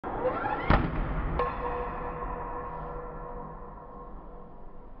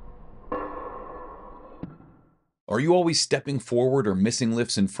Are you always stepping forward or missing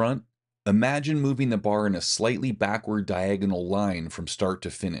lifts in front? Imagine moving the bar in a slightly backward diagonal line from start to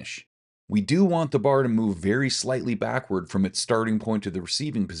finish. We do want the bar to move very slightly backward from its starting point to the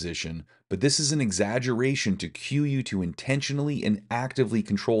receiving position, but this is an exaggeration to cue you to intentionally and actively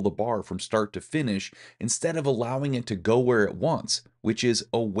control the bar from start to finish instead of allowing it to go where it wants, which is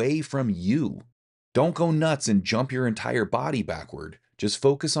away from you. Don't go nuts and jump your entire body backward. Just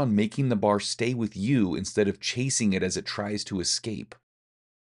focus on making the bar stay with you instead of chasing it as it tries to escape.